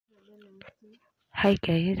Hi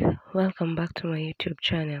guys, welcome back to my YouTube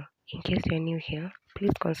channel. In case you're new here,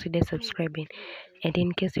 please consider subscribing, and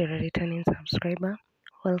in case you're a returning subscriber,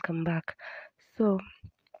 welcome back. So,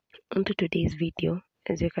 onto today's video.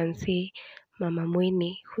 As you can see, Mama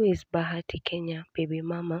Mwini, who is Bahati Kenya baby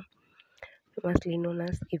mama, mostly known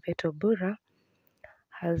as Yvette Obura,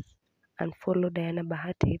 has unfollowed Diana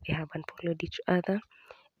Bahati. They have unfollowed each other,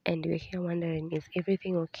 and we're here wondering, is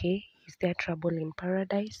everything okay? Is there trouble in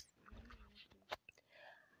paradise?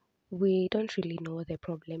 We don't really know what the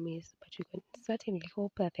problem is, but we can certainly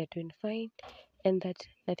hope that they're doing fine and that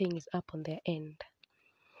nothing is up on their end.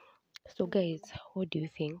 So, guys, what do you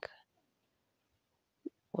think?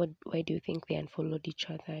 Why do you think they unfollowed each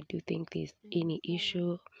other? Do you think there's any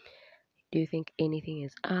issue? Do you think anything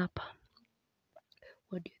is up?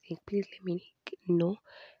 What do you think? Please let me know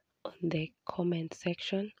on the comment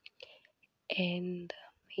section. And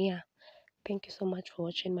yeah, thank you so much for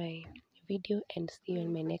watching my video, and see you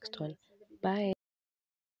in my next one. Bye.